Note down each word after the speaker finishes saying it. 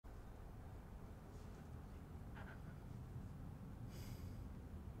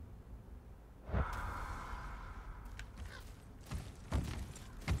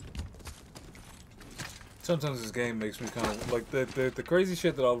Sometimes this game makes me kind of like the crazy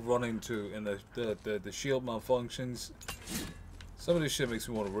shit that I'll run into in the shield malfunctions. Some of this shit makes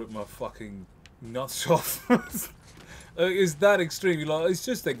me want to rip my fucking nuts off. It's that extreme. You're like, it's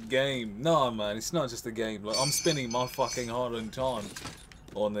just a game. No, man, it's not just a game. Like, I'm spending my fucking hard-earned time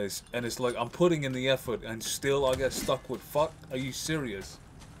on this, and it's like I'm putting in the effort, and still I get stuck with fuck. Are you serious?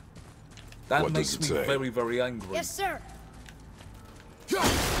 That makes me very, very angry. Yes, sir.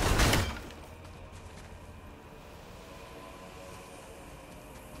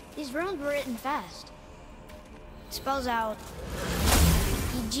 These runes were written fast. It spells out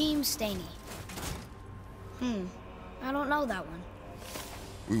Pt15-Dumb. I don't know that one.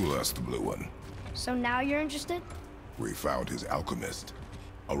 We will ask the blue one. So now you're interested? We found his alchemist.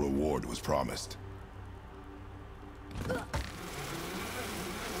 A reward was promised.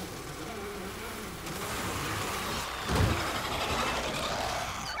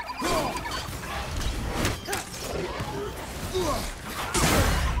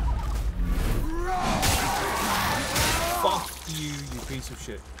 Fuck you, you piece of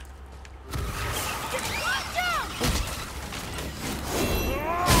shit.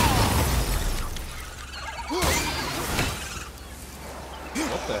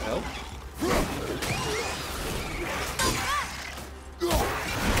 What the hell?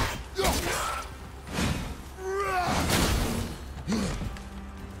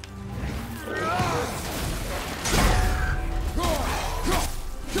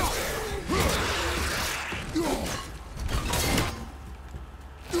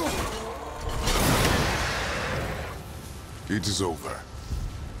 It is over.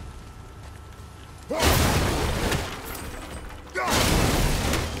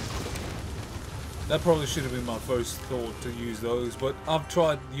 That probably should have been my first thought to use those, but I've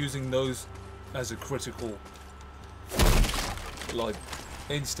tried using those as a critical like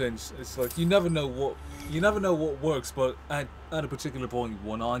instance. It's like you never know what works, but at a particular point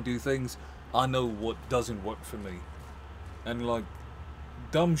when I do things, I know what doesn't work for me. And like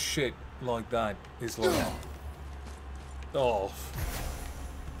dumb shit like that is like, oh,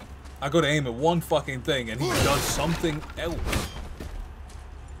 I gotta aim at one fucking thing and he does something else.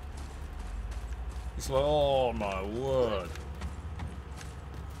 It's like, oh my word.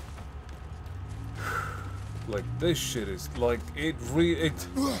 Like, this shit is, like, you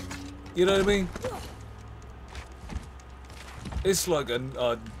know what I mean? It's like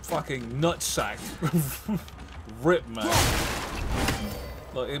a fucking nutsack. Rip, man.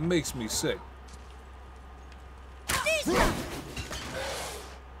 Like, it makes me sick.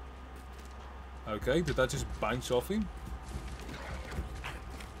 Okay, did that just bounce off him?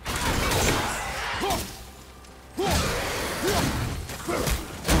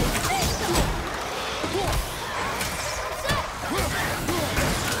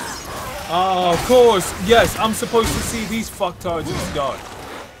 Oh, of course. Yes, I'm supposed to see these fucktards die.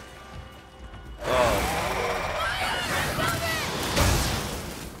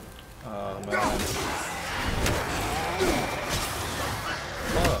 Oh, man.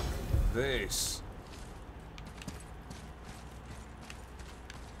 Fuck this.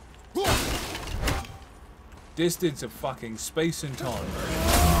 Distance of fucking space and time, man.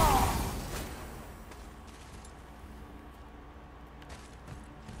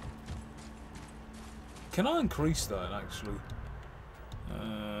 Can I increase that, actually?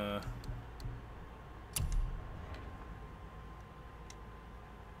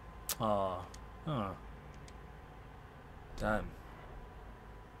 Damn.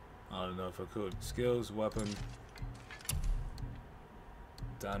 I don't know if I could. Skills, weapon.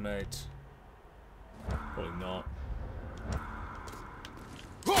 Damn it. Probably not.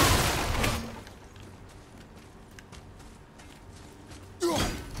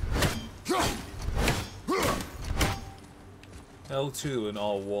 L2 and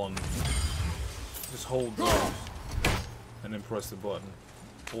R1. Just hold those and then press the button.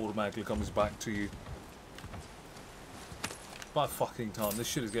 Automatically comes back to you. By fucking time, this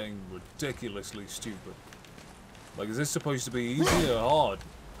shit is getting ridiculously stupid. Like, is this supposed to be easy or hard?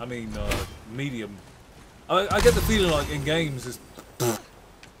 I mean, medium. I get the feeling like in games, just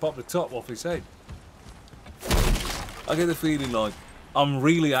pop the top off his head. I get the feeling like I'm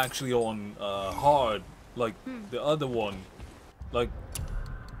really actually on hard, like the other one. Like,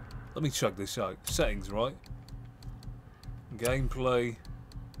 let me check this out. Settings, right? Gameplay.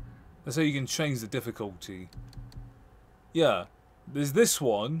 Let's say you can change the difficulty. Yeah, there's this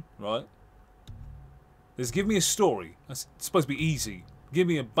one, right? There's give me a story. That's supposed to be easy. Give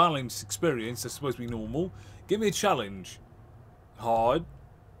me a balanced experience. That's supposed to be normal. Give me a challenge. Hard.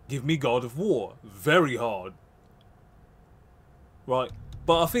 Give me God of War. Very hard. Right.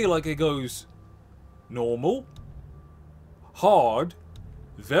 But I feel like it goes normal, hard,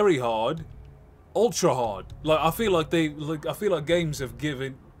 very hard, ultra hard. Like I feel like games have give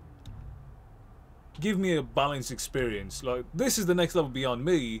me a balanced experience. Like this is the next level beyond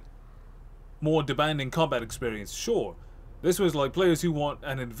me. More demanding combat experience, sure. This was like players who want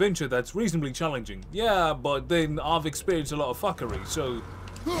an adventure that's reasonably challenging. Yeah, but then I've experienced a lot of fuckery, so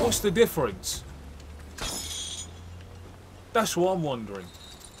what's the difference? That's what I'm wondering.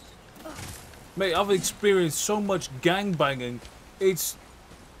 Mate, I've experienced so much gangbanging. It's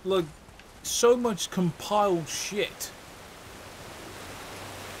like so much compiled shit.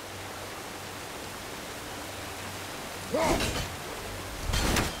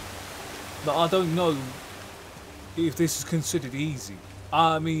 But I don't know if this is considered easy.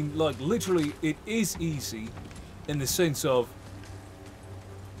 I mean, like, literally, it is easy in the sense of,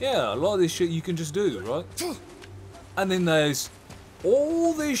 yeah, a lot of this shit you can just do, right? And then there's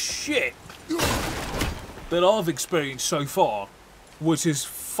all this shit that I've experienced so far, which is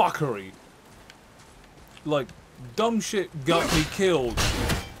fuckery. Like, dumb shit got me killed.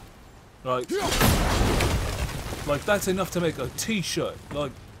 Right? Like, that's enough to make a t-shirt.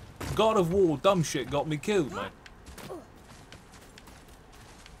 Like, God of War dumb shit got me killed, man.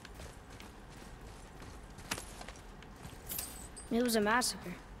 It was a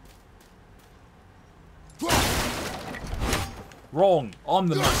massacre. Wrong. I'm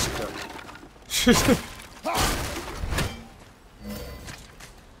the massacre.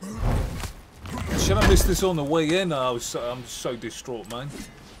 Should I miss this on the way in? I'm so distraught, man.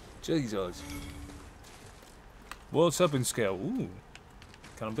 Jesus. What's up in scale? Ooh.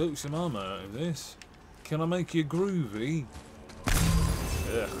 Can I build some armor out of this? Can I make you groovy?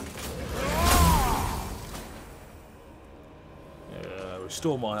 Ugh. Yeah,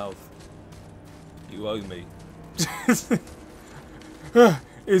 restore my health. You owe me.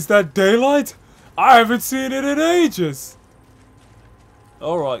 Is that daylight? I haven't seen it in ages.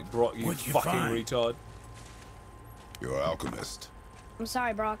 Alright, Brock, you fucking retard. You're an alchemist. I'm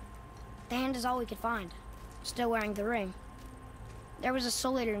sorry, Brock. The hand is all we could find. Still wearing the ring. There was a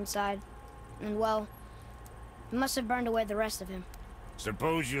soul eater inside, and well, it must have burned away the rest of him.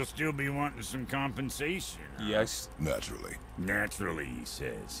 Suppose you'll still be wanting some compensation, huh? Yes. Naturally. Naturally, he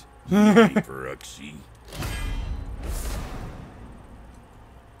says. Ready for Uxie?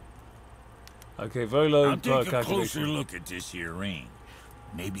 Okay, very low I'll take a calculation. closer look at this here ring.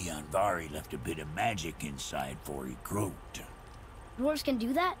 Maybe Anvari left a bit of magic inside for he croaked. Dwarves can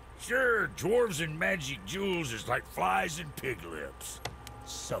do that? Sure, dwarves and magic jewels is like flies and pig lips.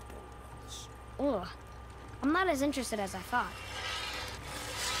 Supple ones. Ugh. I'm not as interested as I thought.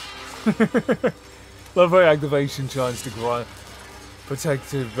 Level activation chance to grant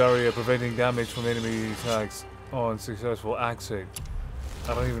protective barrier preventing damage from enemy attacks on successful exit.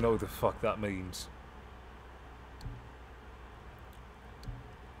 I don't even know what the fuck that means.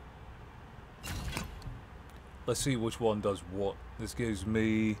 Let's see which one does what. This gives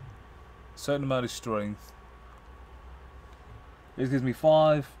me a certain amount of strength. This gives me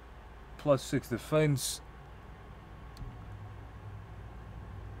 5 plus 6 defense.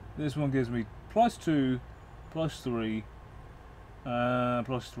 This one gives me plus 2, plus 3,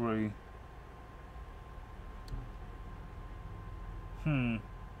 plus 3.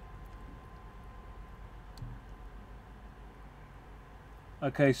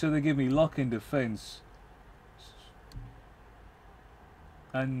 Okay, so they give me luck in defense.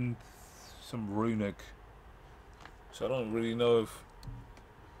 And some runic. So I don't really know if...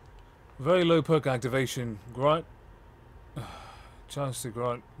 Very low perk activation. Grant. Chance to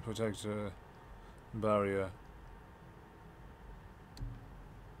grant protect barrier.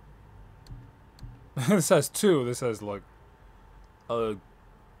 This has 2. This has like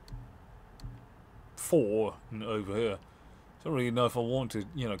 4 over here. I don't really know if I want to,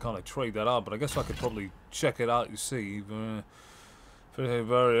 you know, kind of trade that out, but I guess I could probably check it out to see.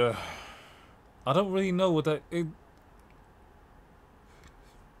 Barrier. I don't really know what that.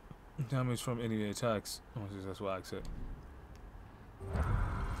 Damage from enemy attacks. Oh, that's what I said.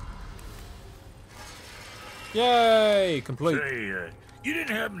 Yay! Complete. Say, you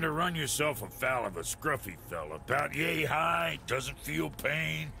didn't happen to run yourself afoul of a scruffy fella about yay high, doesn't feel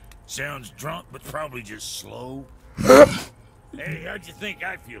pain, sounds drunk but probably just slow? Hey, how'd you think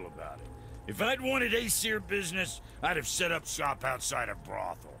I feel about it? If I'd wanted Aesir business, I'd have set up shop outside a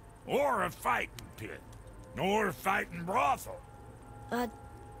brothel. Or a fighting pit. Or a fighting brothel.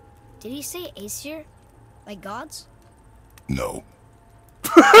 Did he say Aesir? Like gods? No.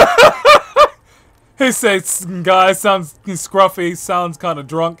 He says, guy sounds scruffy, sounds kind of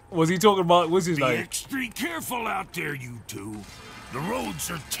drunk. Was he talking about, what's his Be name? extra careful out there, you two. The roads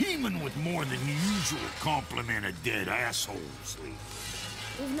are teeming with more than the usual complement of dead assholes, Lee.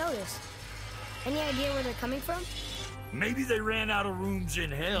 We've noticed. Any idea where they're coming from? Maybe they ran out of rooms in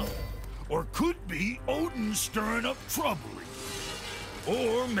hell. Or could be Odin stirring up trouble.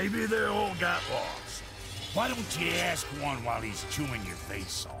 Or maybe they all got lost. Why don't you ask one while he's chewing your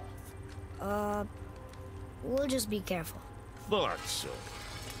face off? We'll just be careful. Thought so.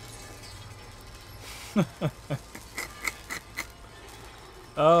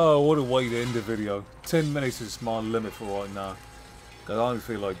 Oh, what a way to end the video. 10 minutes is my limit for right now. Cause I don't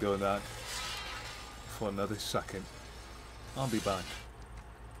feel like doing that for another second. I'll be back.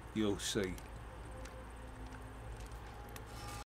 You'll see.